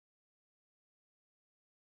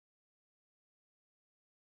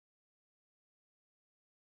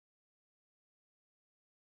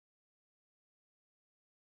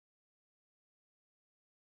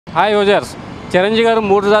Hi users, Chiranjeevi గారు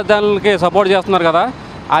 3 రాజధానులకి support చేస్తున్నారు కదా,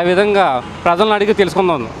 ఆ విధంగా ప్రజలను అడిగి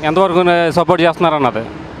తెలుసుకుందాం ఎంతవరకు సపోర్ట్ చేస్తున్నారు అన్నది.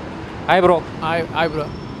 Hi bro. Hi bro.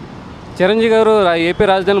 Chiranjeevi గారు ఏపీ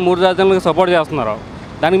రాజధాని 3 రాజధానులకు సపోర్ట్ చేస్తున్నారు,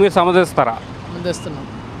 దానికి మీరు సమర్థిస్తారా?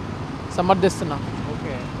 సమర్థిస్తున్నాం.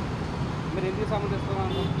 ఓకే, మీరు ఎందుకు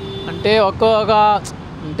సమర్థిస్తున్నారు? అంటే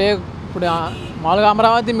అంటే ఇప్పుడు మామూలుగా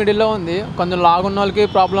అమరావతి మిడిల్లో ఉంది, కొంచెం లాగున్న వాళ్ళకి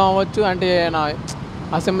ప్రాబ్లం అవ్వచ్చు. అంటే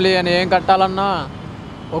అసెంబ్లీ అని ఏం కట్టాలన్నా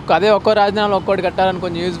ఒక్కో రాజధానిలో ఒక్కోటి కట్టాలని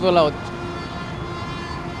కొంచెం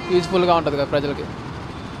యూజ్ఫుల్గా ఉంటుంది కదా ప్రజలకి.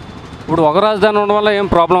 ఇప్పుడు ఒక రాజధాని ఉండడం వల్ల ఏం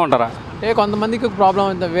ప్రాబ్లం అంటారా? అంటే కొంతమందికి ప్రాబ్లం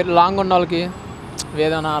అవుతుంది, వేరే లాంగ్ ఉన్న వాళ్ళకి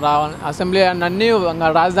ఏదైనా రావాలి, అసెంబ్లీ అన్నీ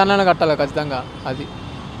రాజధానిలోనే కట్టాలి ఖచ్చితంగా. అది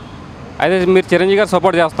అయితే మీరు చిరంజీవి గారు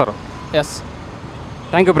సపోర్ట్ చేస్తారు? Yes.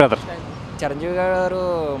 Thank you brother. Chiranjeevi గారు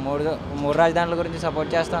మూడు రాజధానుల గురించి సపోర్ట్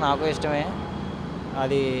చేస్తా, నాకు ఇష్టమే.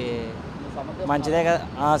 అది మంచిదే కదా,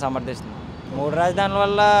 సమర్థిస్తుంది. 3 రాజధానుల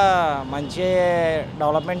వల్ల మంచి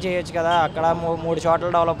డెవలప్మెంట్ చేయొచ్చు కదా, అక్కడ 3 చోట్ల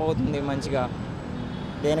డెవలప్ అవుతుంది మంచిగా.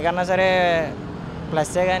 దేనికన్నా సరే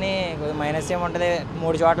ప్లస్సే కానీ మైనస్ ఏముంటుంది,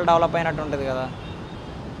 3 చోట్ల డెవలప్ అయినట్టు ఉంటుంది కదా,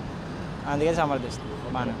 అందుకే సమర్థిస్తుంది.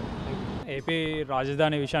 బాగా ఏపీ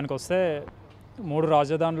రాజధాని విషయానికి వస్తే 3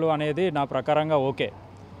 రాజధానులు అనేది నా ప్రకారంగా ఓకే.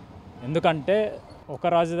 ఎందుకంటే ఒక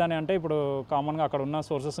రాజధాని అంటే ఇప్పుడు కామన్గా అక్కడ ఉన్న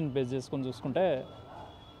సోర్సెస్ని బేస్ చేసుకొని చూసుకుంటే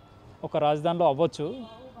ఒక రాజధానిలో అవ్వచ్చు,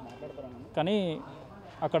 కానీ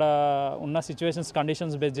అక్కడ ఉన్న సిచ్యువేషన్స్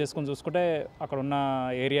కండిషన్స్ బేస్ చేసుకొని చూసుకుంటే, అక్కడ ఉన్న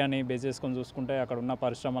ఏరియాని బేస్ చేసుకొని చూసుకుంటే, అక్కడ ఉన్న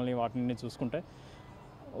పరిశ్రమల్ని వాటిని చూసుకుంటే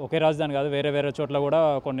ఒకే రాజధాని కాదు, వేరే వేరే చోట్ల కూడా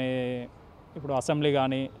కొన్ని ఇప్పుడు అసెంబ్లీ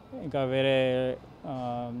కానీ ఇంకా వేరే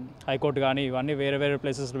హైకోర్టు కానీ ఇవన్నీ వేరే వేరే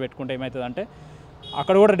ప్లేసెస్లో పెట్టుకుంటే ఏమవుతుందంటే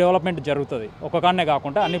అక్కడ కూడా డెవలప్మెంట్ జరుగుతుంది. ఒక కాడనే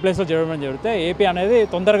కాకుండా అన్ని ప్లేస్లో డెవలప్మెంట్ జరిగితే ఏపీ అనేది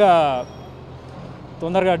తొందరగా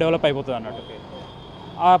డెవలప్ అయిపోతుంది అన్నట్టు.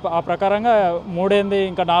 ఆ ప్రకారంగా 3 ఏంది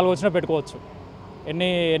ఇంకా 4 వచ్చినా పెట్టుకోవచ్చు.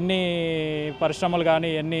 ఎన్ని పరిశ్రమలు కానీ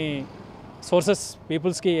ఎన్ని సోర్సెస్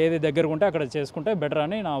పీపుల్స్కి ఏది దగ్గరకు ఉంటే అక్కడ చేసుకుంటే బెటర్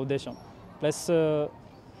అని నా ఉద్దేశం. ప్లస్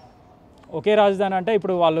ఒకే రాజధాని అంటే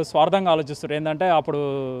ఇప్పుడు వాళ్ళు స్వార్థంగా ఆలోచిస్తారు. ఏంటంటే అప్పుడు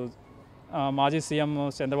మాజీ సీఎం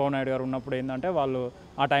చంద్రబాబు నాయుడు గారు ఉన్నప్పుడు ఏంటంటే వాళ్ళు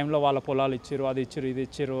ఆ టైంలో వాళ్ళ పొలాలు ఇచ్చారు, అది ఇచ్చారు, ఇది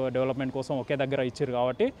ఇచ్చారు, డెవలప్మెంట్ కోసం ఒకే దగ్గర ఇచ్చారు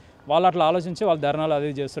కాబట్టి వాళ్ళు అట్లా ఆలోచించి వాళ్ళు ధర్నాలు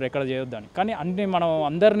అది చేస్తారు ఎక్కడ చేయొద్దని. కానీ మనం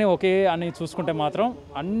అందరినీ ఒకే అని చూసుకుంటే మాత్రం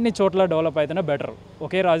అన్ని చోట్ల డెవలప్ అయితేనే బెటర్.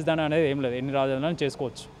 ఒకే రాజధాని అనేది ఏం లేదు, ఎన్ని రాజధానులు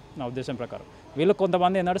చేసుకోవచ్చు నా ఉద్దేశం ప్రకారం. వీళ్ళు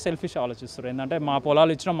కొంతమంది ఏంటంటే సెల్ఫిష్ ఆలోచిస్తారు, ఏంటంటే మా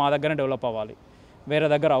పొలాలు ఇచ్చినా మా దగ్గరనే డెవలప్ అవ్వాలి, వేరే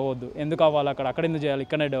దగ్గర అవ్వద్దు, ఎందుకు అవ్వాలి, అక్కడ ఎందుకు చేయాలి,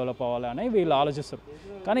 ఇక్కడనే డెవలప్ అవ్వాలి అని వీళ్ళు ఆలోచిస్తారు.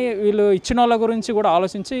 కానీ వీళ్ళు ఇచ్చిన వాళ్ళ గురించి కూడా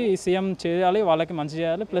ఆలోచించి సీఎం చేయాలి, వాళ్ళకి మంచి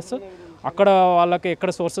చేయాలి. ప్లస్ అక్కడ వాళ్ళకి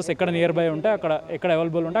ఎక్కడ సోర్సెస్ ఎక్కడ నియర్ బై ఉంటే అక్కడ ఎక్కడ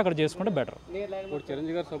అవైలబుల్ ఉంటే అక్కడ చేసుకుంటే బెటర్.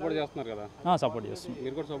 చిరంజీవి గారు సపోర్ట్ చేస్తున్నారు కదా, సపోర్ట్ చేస్తున్నాం.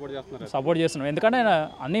 మీరు కూడా సపోర్ట్ చేస్తున్నాం, ఎందుకంటే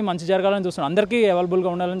అన్నీ మంచి జరగాలని చూస్తున్నాం, అందరికీ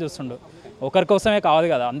అవైలబుల్గా ఉండాలని చూస్తుండు. ఒకరి కోసమే కాదు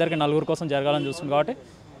కదా, అందరికీ 4 కోసం జరగాలని చూస్తుంది కాబట్టి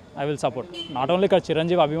I will support. Not only ఇక్కడ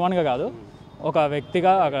చిరంజీవి అభిమానిగా కాదు, ఒక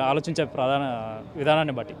వ్యక్తిగా ఆలోచించే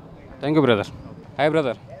విధానాన్ని బట్టి. Thank you brother. Hi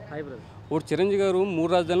brother. Hi brother. ఇప్పుడు చిరంజీవి గారు 3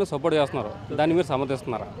 రాజధానులు సపోర్ట్ చేస్తున్నారు, దాన్ని మీరు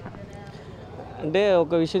సమర్థిస్తున్నారా? అంటే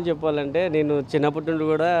ఒక విషయం చెప్పాలంటే నేను చిన్నప్పటి నుండి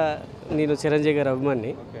కూడా నేను చిరంజీవి గారి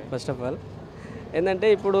అభిమాని. ఫస్ట్ ఆఫ్ ఆల్ ఏంటంటే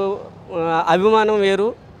ఇప్పుడు అభిమానం వేరు,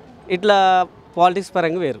 ఇట్లా పాలిటిక్స్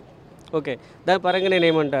పరంగా వేరు. ఓకే, దాని పరంగా నేను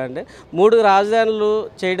ఏమంటా అంటే 3 రాజధానులు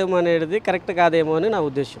చేయడం అనేది కరెక్ట్ కాదేమో అని నా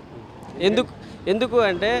ఉద్దేశం. ఎందుకు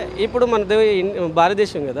అంటే ఇప్పుడు మనది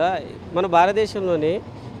భారతదేశం కదా, మన భారతదేశంలోని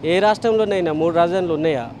ఏ రాష్ట్రంలోనైనా 3 రాజధానులు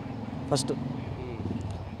ఉన్నాయా? ఫస్ట్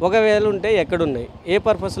ఒకవేళ ఉంటే ఎక్కడున్నాయి, ఏ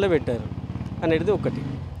పర్పస్లో పెట్టారు అనేది ఒకటి.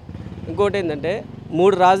 ఇంకోటి ఏంటంటే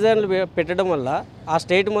 3 రాజధానులు పెట్టడం వల్ల ఆ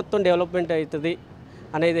స్టేట్ మొత్తం డెవలప్మెంట్ అవుతుంది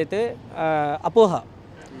అనేది అయితే అపోహ.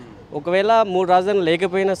 ఒకవేళ 3 రాజధానులు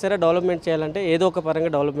లేకపోయినా సరే డెవలప్మెంట్ చేయాలంటే ఏదో ఒక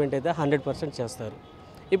పరంగా డెవలప్మెంట్ అయితే 100% చేస్తారు.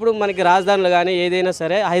 ఇప్పుడు మనకి రాజధానులు కానీ ఏదైనా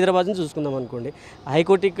సరే హైదరాబాద్ని చూసుకుందాం అనుకోండి,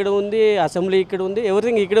 హైకోర్టు ఇక్కడ ఉంది, అసెంబ్లీ ఇక్కడ ఉంది,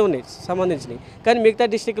 ఎవ్రీథింగ్ ఇక్కడే ఉన్నాయి సంబంధించినవి. కానీ మిగతా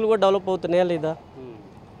డిస్ట్రిక్ట్లు కూడా డెవలప్ అవుతున్నాయా లేదా?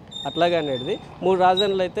 అట్లాగే అనేది 3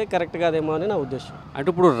 రాజధానులు అయితే కరెక్ట్ కాదేమో అని నా ఉద్దేశం. అంటే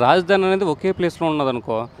ఇప్పుడు రాజధాని అనేది ఒకే ప్లేస్లో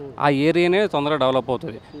ఉన్నదనుకో, ఆ ఏరియానే తొందరగా డెవలప్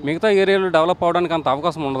అవుతుంది, మిగతా ఏరియాలో డెవలప్ అవడానికి అంత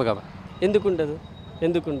అవకాశం ఉండదు కదా.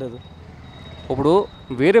 ఎందుకుండదు? ఇప్పుడు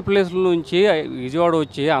వేరే ప్లేస్ల నుంచి విజయవాడ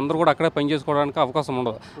వచ్చి అందరూ కూడా అక్కడే పని చేసుకోవడానికి అవకాశం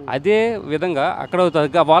ఉండదు. అదే విధంగా అక్కడ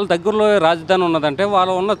వాళ్ళ దగ్గరలో రాజధాని ఉన్నదంటే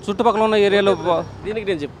వాళ్ళ ఉన్న చుట్టుపక్కల ఉన్న ఏరియాలో. దీనికి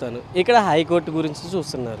నేను చెప్తాను, ఇక్కడ హైకోర్టు గురించి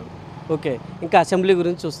చూస్తున్నారు, ఓకే, ఇంకా అసెంబ్లీ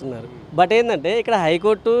గురించి చూస్తున్నారు. బట్ ఏంటంటే ఇక్కడ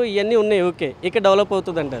హైకోర్టు ఇవన్నీ ఉన్నాయి, ఓకే, ఇక్కడ డెవలప్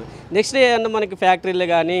అవుతుంది అంటారు. నెక్స్ట్ ఏమన్నా మనకి ఫ్యాక్టరీలు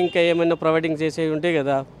కానీ ఇంకా ఏమైనా ప్రొవైడింగ్ చేసేవి ఉంటాయి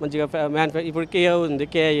కదా, మంచిగా ఇప్పుడు కేఏ ఉంది,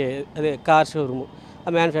 కేఐఏ అదే కార్ షోరూము,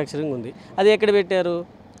 ఆ మ్యానుఫ్యాక్చరింగ్ ఉంది, అది ఎక్కడ పెట్టారు?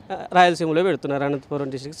 రాయలసీమలో పెడుతున్నారు, అనంతపురం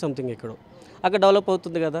డిస్ట్రిక్ట్ సంథింగ్ ఎక్కడో. అక్కడ డెవలప్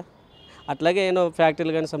అవుతుంది కదా. అట్లాగే ఏదో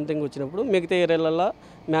ఫ్యాక్టరీలు కానీ సంథింగ్ వచ్చినప్పుడు మిగతా ఏరియాలలో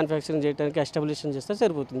మ్యానుఫ్యాక్చరింగ్ చేయడానికి ఎస్టాబ్లిషన్ చేస్తే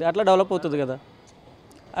సరిపోతుంది. అట్లా డెవలప్ అవుతుంది కదా,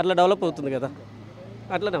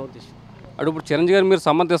 అట్లా నా ఉద్దేశం. అటు ఇప్పుడు చిరంజీవి గారు మీరు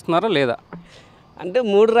సమ్మతిస్తున్నారా లేదా? అంటే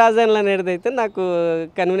 3 రాజధానులు అనేది అయితే నాకు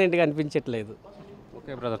కన్వీనియంట్గా అనిపించట్లేదు.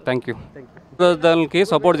 Okay brother, thank you. రాజధానికి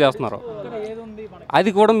సపోర్ట్ చేస్తున్నారు,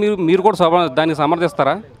 అది కూడా మీరు కూడా దాన్ని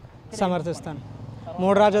సమర్థిస్తారా? సమర్థిస్తాను.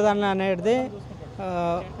 3 రాజధానులు అనేది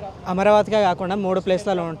అమరావతిగా కాకుండా 3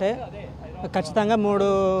 ప్లేస్లలో ఉంటాయి. ఖచ్చితంగా 3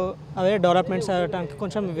 అవే డెవలప్మెంట్స్ అవ్వడానికి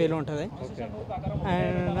కొంచెం వీలు ఉంటుంది.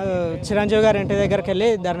 అండ్ చిరంజీవి గారు ఇంటి దగ్గరికి వెళ్ళి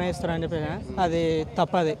ధర్నా ఇస్తారని చెప్పి అది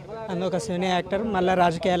తప్పది. అందులో ఒక సినీ యాక్టర్ మళ్ళీ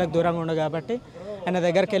రాజకీయాలకు దూరంగా ఉండదు కాబట్టి ఆయన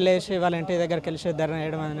దగ్గరికి వెళ్ళేసి వాళ్ళ ఇంటి దగ్గరికి వెళ్ళి ధర్నా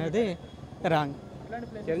చేయడం అనేది రాంగ్.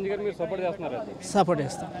 చిరంజీవి గారు మీరు సపోర్ట్ చేస్తున్నారా? సపోర్ట్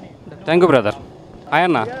చేస్తాం. Thank you brother.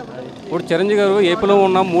 ఆయన ఇప్పుడు చిరంజీవి గారు ఏపీలో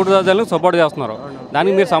ఉన్న 3 రాజధానులకు సపోర్ట్ చేస్తున్నారు,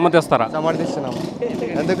 దానికి మీరు సమ్మతిస్తారా? సమర్థిస్తున్నాం.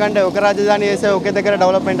 ఎందుకంటే ఒక రాజధాని చేస్తే ఒకే దగ్గర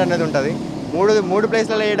డెవలప్మెంట్ అనేది ఉంటుంది. మూడు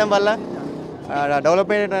ప్లేస్లలో వేయడం వల్ల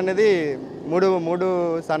డెవలప్మెంట్ అనేది మూడు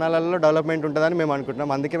స్థానాలలో డెవలప్మెంట్ ఉంటుందని మేము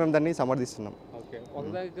అనుకుంటున్నాం. అందుకే మేము దాన్ని సమర్థిస్తున్నాం.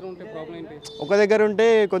 ఒక దగ్గర ఉంటే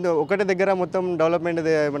కొంచెం ఒకటే దగ్గర మొత్తం డెవలప్మెంట్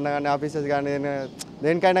ఏమన్నా కానీ ఆఫీసెస్ కానీ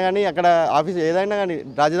దేనికైనా కానీ అక్కడ ఆఫీస్ ఏదైనా కానీ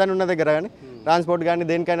రాజధాని ఉన్న దగ్గర కానీ ట్రాన్స్పోర్ట్ కానీ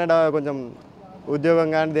దేనికైనా కొంచెం ఉద్యోగం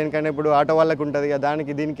కానీ దేనికైనా ఇప్పుడు ఆటో వాళ్ళకు ఉంటుంది కదా,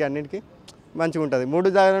 దానికి దీనికి అన్నిటికీ మంచిగా ఉంటుంది. 3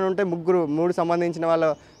 జాగాలు ఉంటే 3 సంబంధించిన వాళ్ళ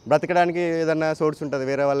బ్రతకడానికి ఏదన్నా సోర్స్ ఉంటుంది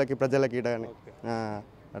వేరే వాళ్ళకి ప్రజలకి కానీ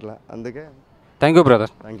అట్లా. అందుకే thank you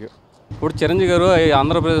brother. Thank you. ఇప్పుడు చిరంజీవి గారు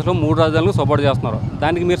ఆంధ్రప్రదేశ్లో 3 రాజధానులకు సపోర్ట్ చేస్తున్నారు,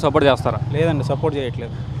 దానికి మీరు సపోర్ట్ చేస్తారా? లేదండి, సపోర్ట్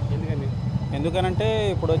చేయట్లేదు. ఎందుకనంటే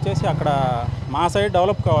ఇప్పుడు వచ్చేసి అక్కడ మా సైడ్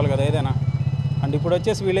డెవలప్ కావాలి కదా ఏదైనా. అండ్ ఇప్పుడు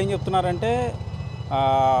వచ్చేసి వీళ్ళు ఏం చెప్తున్నారంటే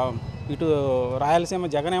ఇటు రాయలసీమ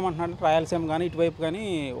జగన్ ఏమంటున్నాడు, రాయలసీమ కానీ ఇటువైపు కానీ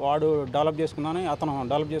వాడు డెవలప్ చేసుకుందామని అతను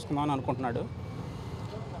డెవలప్ చేసుకుందామని అనుకుంటున్నాడు.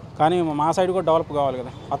 కానీ మా సైడ్ కూడా డెవలప్ కావాలి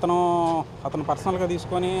కదా. అతను పర్సనల్గా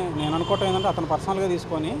తీసుకొని, నేను అనుకోవటం ఏంటంటే అతను పర్సనల్గా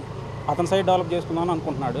తీసుకొని అతని సైడ్ డెవలప్ చేసుకుందామని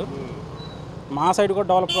అనుకుంటున్నాడు. మా సైడ్ కూడా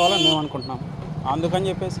డెవలప్ కావాలని మేము అనుకుంటున్నాం. అందుకని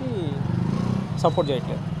చెప్పేసి సపోర్ట్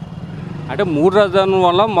చేయట్లేదు. అంటే 3 రాజధానుల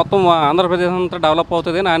వల్ల మొత్తం ఆంధ్రప్రదేశ్ అంతా డెవలప్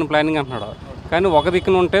అవుతుంది అని ఆయన ప్లానింగ్ అంటున్నాడు, కానీ ఒక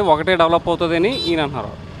దిక్కున ఉంటే ఒకటే డెవలప్ అవుతుంది అని ఈయన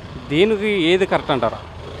అంటున్నారు. దీనికి ఏది కరెక్ట్ అంటారా?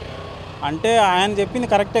 అంటే ఆయన చెప్పింది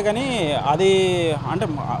కరెక్టే, కానీ అది అంటే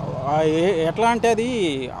ఎట్లా అంటే అది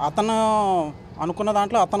అతను అనుకున్న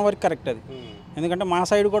దాంట్లో అతని వరకు కరెక్ట్ అది. ఎందుకంటే మా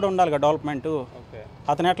సైడ్ కూడా ఉండాలి కదా డెవలప్మెంటు.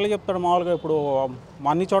 అతను ఎట్లా చెప్తాడు మామూలుగా ఇప్పుడు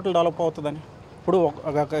అన్ని చోట్ల డెవలప్ అవుతుందని. ఇప్పుడు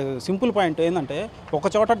ఒక సింపుల్ పాయింట్ ఏంటంటే ఒక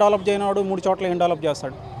చోట డెవలప్ చేయనివాడు 3 చోట్ల ఏం డెవలప్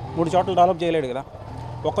చేస్తాడు? 3 చోట్ల డెవలప్ చేయలేడు కదా.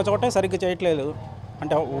 ఒక్క చోటే సరిగ్గా చేయట్లేదు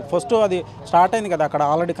అంటే ఫస్ట్ అది స్టార్ట్ అయింది కదా, అక్కడ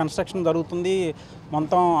ఆల్రెడీ కన్స్ట్రక్షన్ జరుగుతుంది,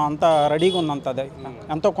 మొత్తం అంతా రెడీగా ఉంది. అంత అది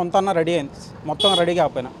ఎంతో కొంత అన్న రెడీ అయింది, మొత్తం రెడీ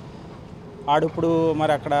కాకపోయినా ఆడు ఇప్పుడు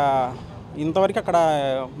మరి అక్కడ ఇంతవరకు అక్కడ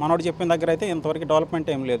మనోడు చెప్పిన దగ్గర అయితే ఇంతవరకు డెవలప్మెంట్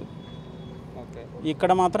ఏం లేదు.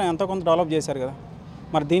 ఇక్కడ మాత్రం ఎంతో కొంత డెవలప్ చేశారు కదా.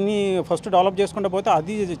 మరి దీన్ని ఫస్ట్ డెవలప్ చేసుకుంటే పోతే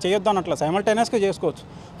అది చేయొద్దు అన్నట్ల సైమల్టేనియస్గా చేసుకోవచ్చు.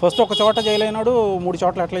 ఫస్ట్ ఒక చోట చేయలేనాడు 3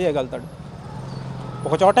 చోట్ల ఎట్లా చేయగలుగుతాడు?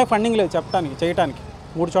 ఒక చోటే ఫండింగ్ లేదు చేయటానికి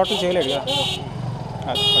 3 చోట్ల చేయలేడు కదా.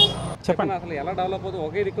 చెప్పండి అసలు ఎలా డెవలప్ అవుతుంది?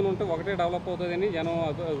 ఒకే దిక్కున ఉంటే ఒకటే డెవలప్ అవుతుంది అని జనం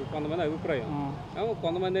కొంతమంది అభిప్రాయం.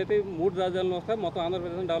 కొంతమంది అయితే 3 రాజధానులు వస్తే మొత్తం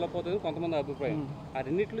ఆంధ్రప్రదేశ్ డెవలప్ అవుతుంది కొంతమంది అభిప్రాయం. ఆ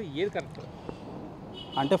రెండిట్లో ఏది కరెక్ట్?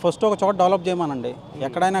 అంటే ఫస్ట్ ఒక చోట డెవలప్ చేయమనండి.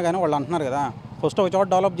 ఎక్కడైనా కానీ వాళ్ళు అంటున్నారు కదా, ఫస్ట్ ఒక చోట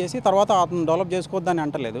డెవలప్ చేసి తర్వాత అతను డెవలప్ చేసుకోవద్దని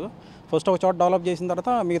అంటలేదు. ఫస్ట్ ఒక చోట డెవలప్ చేసిన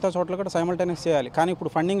తర్వాత మిగతా చోట్ల కూడా సైమల్టేనియస్ చేయాలి. కానీ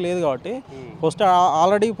ఇప్పుడు ఫండింగ్ లేదు కాబట్టి ఫస్ట్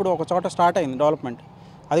ఆల్రెడీ ఇప్పుడు ఒక చోట స్టార్ట్ అయింది డెవలప్మెంట్,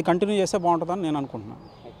 అది కంటిన్యూ చేస్తే బాగుంటుందని నేను అనుకుంటున్నాను.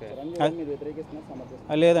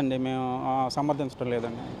 లేదండి, మేము సమర్థించడం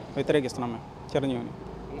లేదండి, వ్యతిరేకిస్తున్నాం మేము చిరంజీవిని.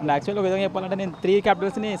 అండ్ యాక్చువల్గా విధంగా చెప్పాలంటే నేను 3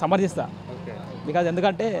 క్యాపిటల్స్ని సమర్థిస్తాను. బికాజ్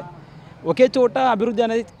ఎందుకంటే ఒకే చోట అభివృద్ధి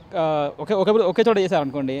అనేది ఒకే చోట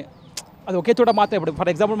చేశారనుకోండి, అది ఒకే చోట మాత్రం. ఇప్పుడు ఫర్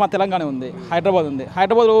ఎగ్జాంపుల్ మా తెలంగాణ ఉంది, హైదరాబాద్ ఉంది,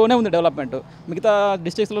 హైదరాబాద్లోనే ఉంది డెవలప్మెంట్, మిగతా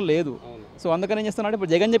డిస్ట్రిక్ట్స్లో లేదు. సో అందుకని ఏం చేస్తానంటే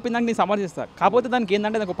ఇప్పుడు జగన్ చెప్పిన దానికి నేను సమర్థిస్తాను. కాకపోతే దానికి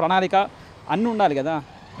ఏంటంటే దానికి ఒక ప్రణాళిక అన్నీ ఉండాలి కదా.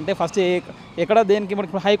 అంటే ఫస్ట్ ఎక్కడ దేనికి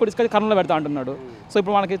మనకి హైకోర్టు తీసుకొని కర్నూలులో పెడతా అంటున్నాడు. సో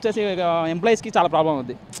ఇప్పుడు మనకి వచ్చేసి ఎంప్లాయీస్కి చాలా ప్రాబ్లం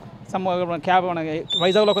అవుద్ది. క్యాబ్ మనకి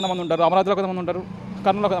వైజాగ్లో కొంతమంది ఉంటారు, అమరావతిలో కొంతమంది ఉంటారు,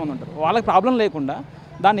 కర్నూలులో కొంతమంది ఉంటారు. వాళ్ళకి ప్రాబ్లం లేకుండా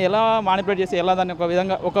దాన్ని ఎలా మానిపులేట్ చేసి ఎలా దాన్ని ఒక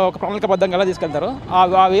విధంగా ఒక ప్రణాళికబద్ధంగా ఎలా తీసుకెళ్తారో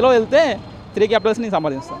ఆ వేలో వెళ్తే 3 క్యాపిటల్స్ని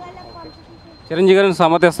సమర్థిస్తాను. చిరంజీవి గారిని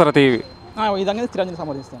సమర్థిస్తారా? టీవీ ఈ విధంగా Chiranjeevi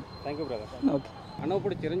సమర్థిస్తాను. Thank you brother. Okay అన్న,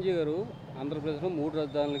 ఇప్పుడు చిరంజీవి గారు ఆంధ్రప్రదేశ్లో 3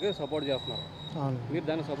 రాజధానులకి సపోర్ట్ చేస్తున్నారు, మీరు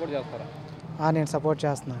దాన్ని సపోర్ట్ చేస్తారా? నేను సపోర్ట్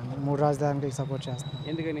చేస్తున్నాను. 3 రాజధానికి సపోర్ట్ చేస్తున్నాను.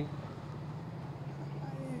 ఎందుకని?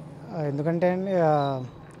 ఎందుకంటే అండి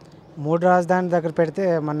 3 రాజధాని దగ్గర పెడితే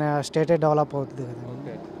మన స్టేటే డెవలప్ అవుతుంది కదా.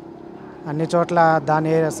 అన్ని చోట్ల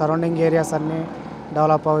దాని సరౌండింగ్ ఏరియాస్ అన్నీ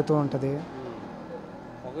డెవలప్ అవుతూ ఉంటుంది.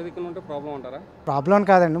 ఒక దిక్కున ఉంటే ప్రాబ్లం అంటారా? ప్రాబ్లం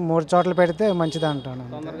కాదండి, 3 చోట్ల పెడితే మంచిది అంటాను.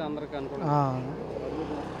 తొందరగా అందరికీ అనుకూలంగా.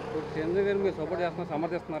 చిరంజీవి గారు మీరు సపోర్ట్ చేస్తున్నారు,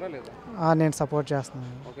 సమర్థిస్తున్నారా లేదా? నేను సపోర్ట్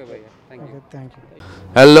చేస్తున్నాను. ఓకే భయ్య, thank you. Thank you.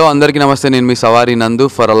 Hello అందరికీ నమస్తే, నేను మీ సవారి నందు.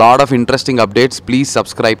 For a lot of interesting updates please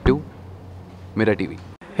subscribe to mirror TV.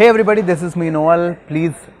 Hey everybody, this is me Noel.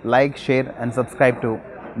 Please like, share and subscribe to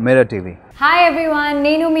Mirror TV. Hi everyone,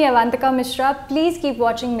 Nenu mi Avantika Mishra. Please keep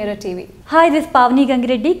watching Mirror TV. Hi, this is Pavni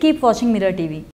Gangireddy. Keep watching Mirror TV.